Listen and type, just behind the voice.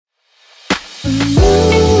Hey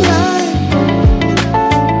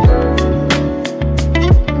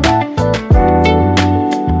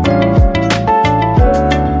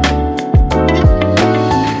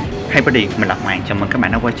buddy, mình là Hoàng, chào mừng các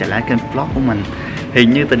bạn đã quay trở lại kênh vlog của mình. Thì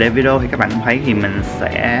như từ đề video thì các bạn cũng thấy thì mình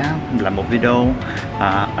sẽ làm một video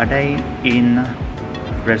ở đây in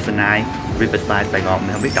Renaissance Riverside Sài Gòn.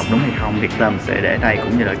 Mình không biết đọc đúng hay không, Việt Nam sẽ để đây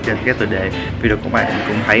cũng như là trên cái tựa đề video của bạn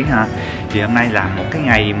cũng thấy ha. Thì hôm nay là một cái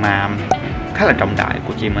ngày mà khá là trọng đại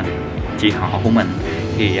của chị mình, chị họ của mình.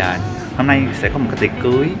 Thì hôm nay sẽ có một cái tiệc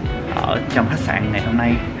cưới ở trong khách sạn ngày hôm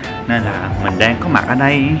nay, nên là mình đang có mặt ở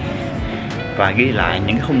đây và ghi lại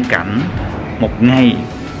những cái khung cảnh một ngày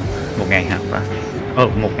hả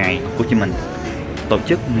một ngày của chị mình tổ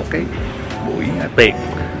chức một cái buổi tiệc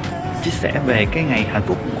chia sẻ về cái ngày hạnh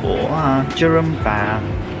phúc của Jerome và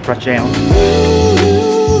Rachel.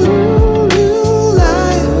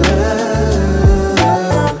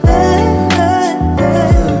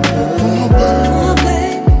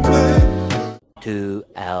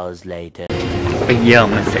 Bây giờ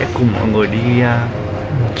mình sẽ cùng mọi người đi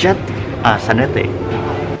sân tiệc.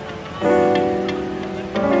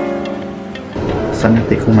 Sân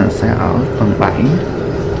tiệc của mình sẽ ở tầng 7.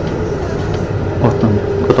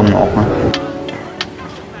 Tầng 1 hả?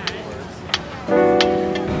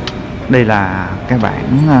 Đây là cái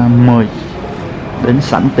bảng mời đến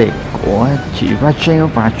sảnh tiệc của chị Rachel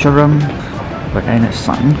và Jerome. Và đây là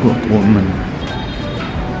sảnh của mình.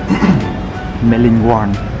 Melon.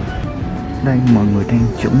 Đây mọi người đang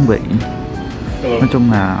chuẩn bị. Nói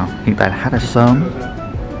chung là hiện tại là khá là sớm.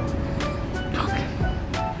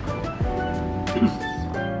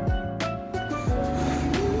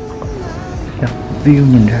 View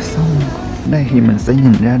nhìn ra sông. Đây thì mình sẽ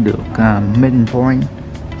nhìn ra được main point.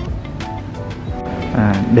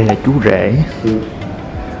 Đây là chú rể.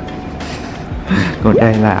 Còn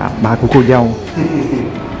đây là ba của cô dâu.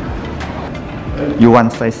 You want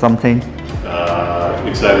to say something?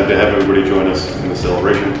 Excited to have everybody join us in the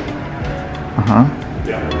celebration.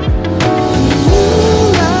 Yeah.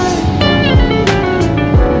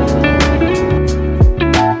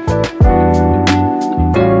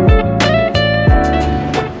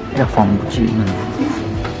 Là phòng của chị mình.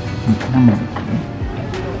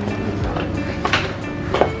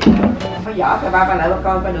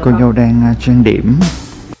 Cô dâu đang trang điểm.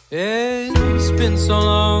 It's been so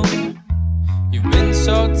long, you've been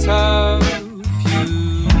so tough,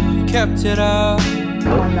 you kept it up.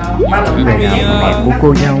 Đây là mẹ của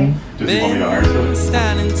cô dâu.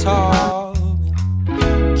 Standing tall,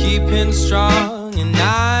 keeping strong, and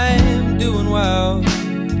I'm doing well.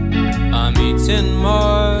 I'm eating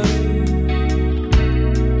more,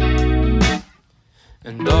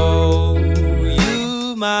 and though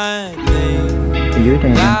you might think ở dưới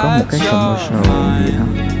đây đang có một cái commercial gì đó,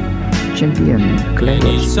 Champion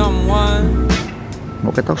Class,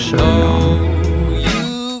 một cái talk show nhỏ.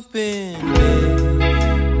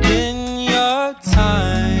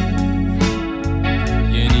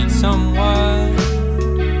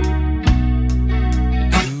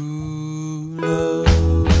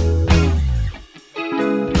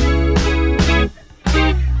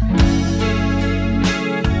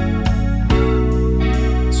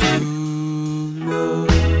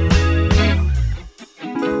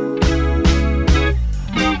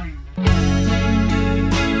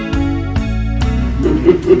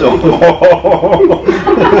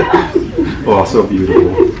 Oh, so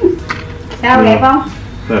beautiful. Sao đẹp không?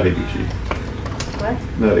 Not ABG. What?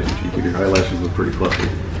 Not ABG, but your eyelashes look pretty fluffy.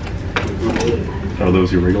 Are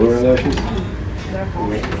those your regular eyelashes?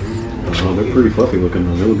 Oh, they're pretty fluffy looking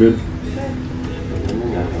though. They look good.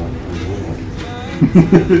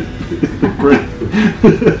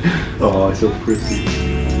 Oh, so pretty.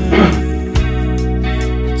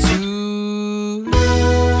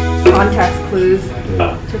 Context clues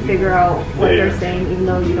to figure out what they're saying, even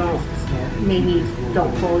though you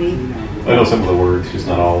don't fully. I know some of the words, just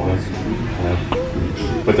not all of them.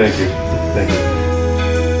 But thank you. Thank you.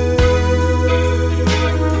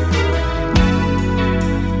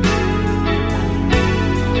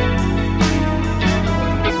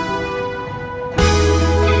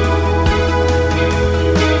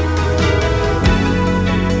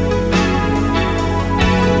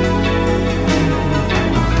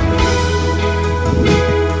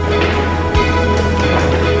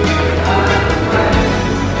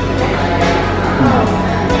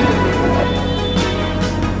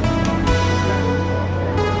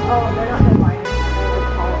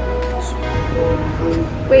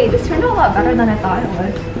 Wait, this turned out a lot better than I thought it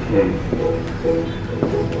would.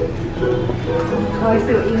 Oh, I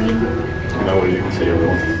see what you mean. You know what you can see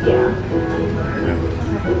everyone. Yeah.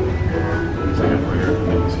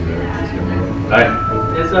 Hi.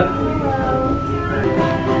 Yes, sir. Okay,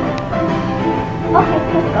 let's go.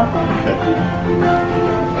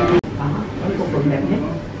 Phục đẹp nhất.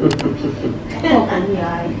 Một ảnh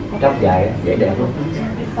dài. Tóc dài, dễ đẹp luôn.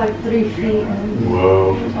 It's like 3 feet.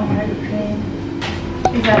 Whoa.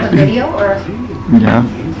 Is that a video or Yeah.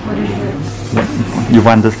 what is it? You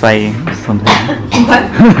want to say something?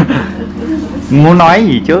 Muốn nói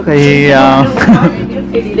gì trước thì Trước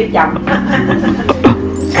khi đi lấy chồng.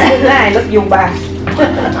 I love you ba.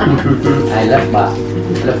 I love ba.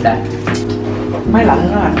 Love that. Máy lạnh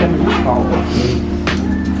nó làm cho mình mắc cồn.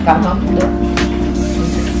 Cầm không? Được.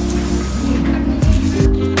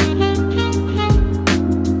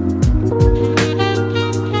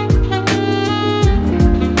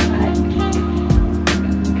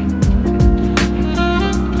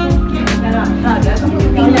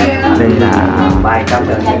 đây là Bài trong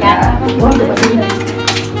đời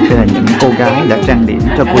đây là những cô gái đã trang điểm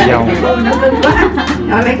cho cô dâu.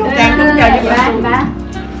 Rồi mấy con trang cũng cho cho ba.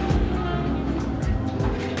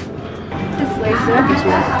 This way, sir.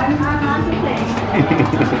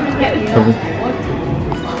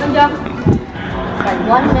 Like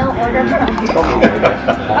one meal order.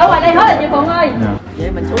 Ở ngoài đây hết rồi chị Phụng ơi.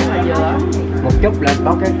 Vậy mình xuống là vừa một chút là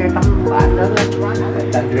có cái tấm bảng lớn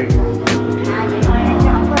lên tên riêng.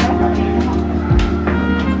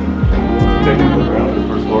 Take a look around the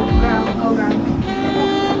first floor.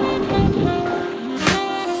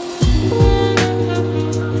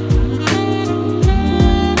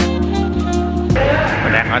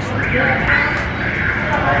 Mình đang ở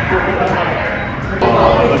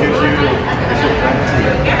Look at you. It's so fancy.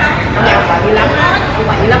 Nhà bà đi lắm, nhưng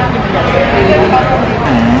mà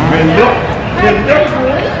Mình nước. Mình nước.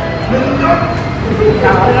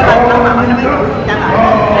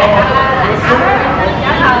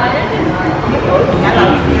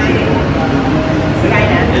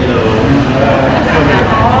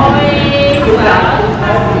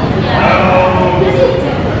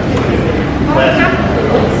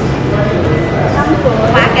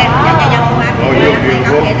 Oh, you're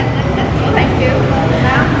beautiful.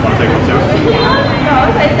 Want to take one too? Rồi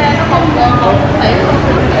xây xe nó không còn phải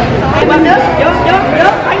Quanh nước,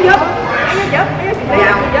 dớt, anh dớt.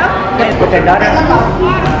 Của trên đó đó.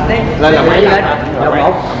 Đi. Lên là mấy lên. Lên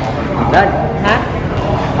một. Lên. Hả?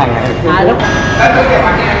 Hai lúc.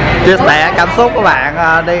 chia sẻ cảm xúc của bạn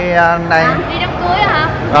đi đây. đi đám cưới hả?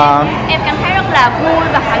 Ờ. Em cảm thấy rất là vui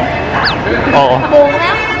và hạnh phúc. Ồ. Buồn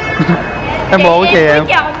lắm. Em buồn cái gì em?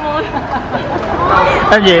 Chồng rồi.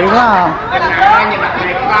 Em diện quá à.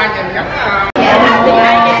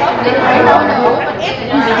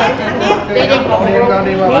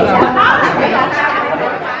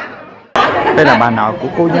 Đây là bà nội của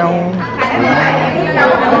cô dâu.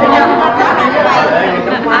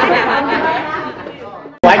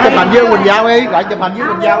 Gọi chụp hình với Quỳnh Giao đi, gọi chụp hình với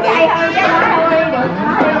Quỳnh Giao đi.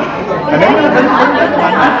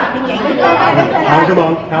 Come, come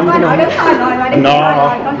on. Come, come on. No,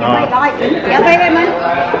 no.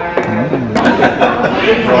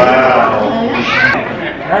 Wow.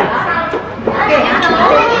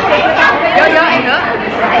 Vô em nữa.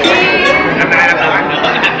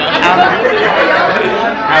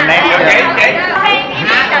 Hôm nay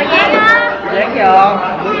Chào Giang á. Dán vô.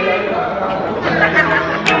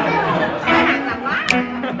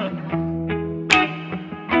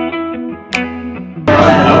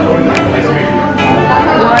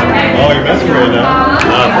 Oh, you're messing with it now.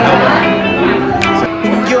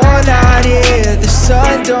 When you're not here, the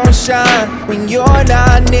sun don't shine. When you're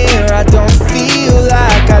not near, I don't feel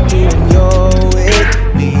like I do when you're with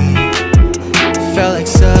me. Felt like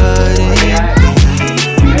suddenly our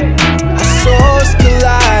souls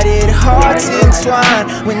collided, hearts entwined.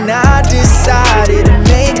 When I decided to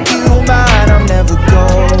make you mine, I'm never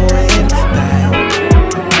going back.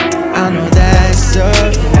 I know that's a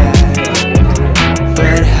fact,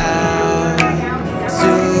 but how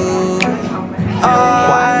do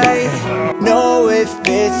I know if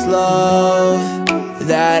it's love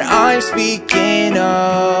that I'm speaking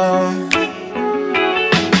of?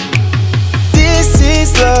 This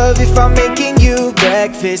is love if I'm making you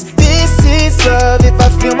breakfast. This is love if I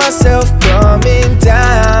feel myself coming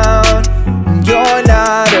down when you're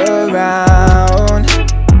not around.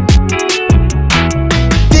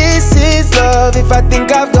 This is love if I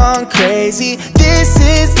think I've gone crazy. This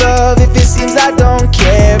is love if it seems I don't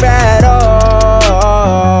care at all.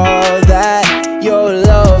 That your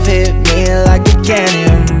love hit me like a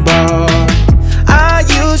cannonball. I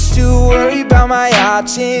used to worry about my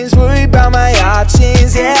options, worry about my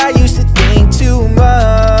options. Yeah, I used to think too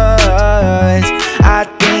much. I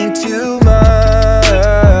think too much.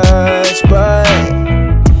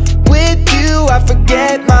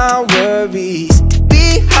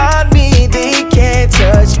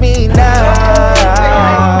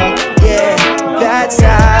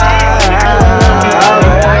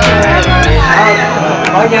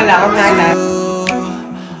 như là hôm nay là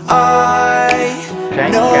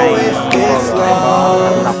trái cây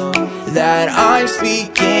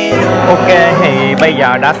ok. Thì bây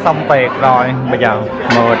giờ đã xong tiệc rồi, bây giờ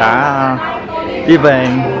mọi người đã đi về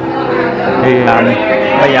thì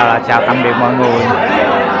bây giờ là chào tạm biệt mọi người.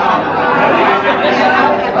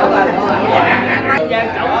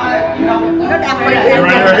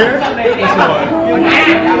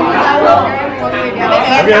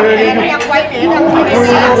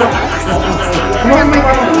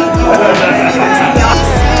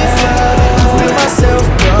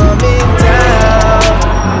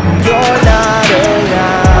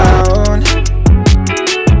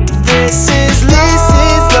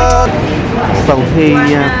 Sau khi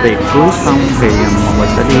tiệc cưới xong thì mọi người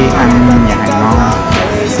sẽ đi ăn nhà hàng ngon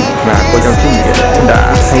và cô dâu chú rể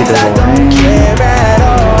đã thay đồ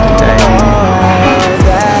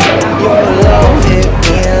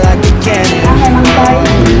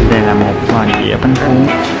đây là một dĩa bánh cuốn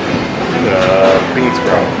Green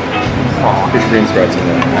sprout. There's green sprouts in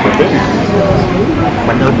there.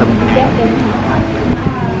 bánh ớt tôm.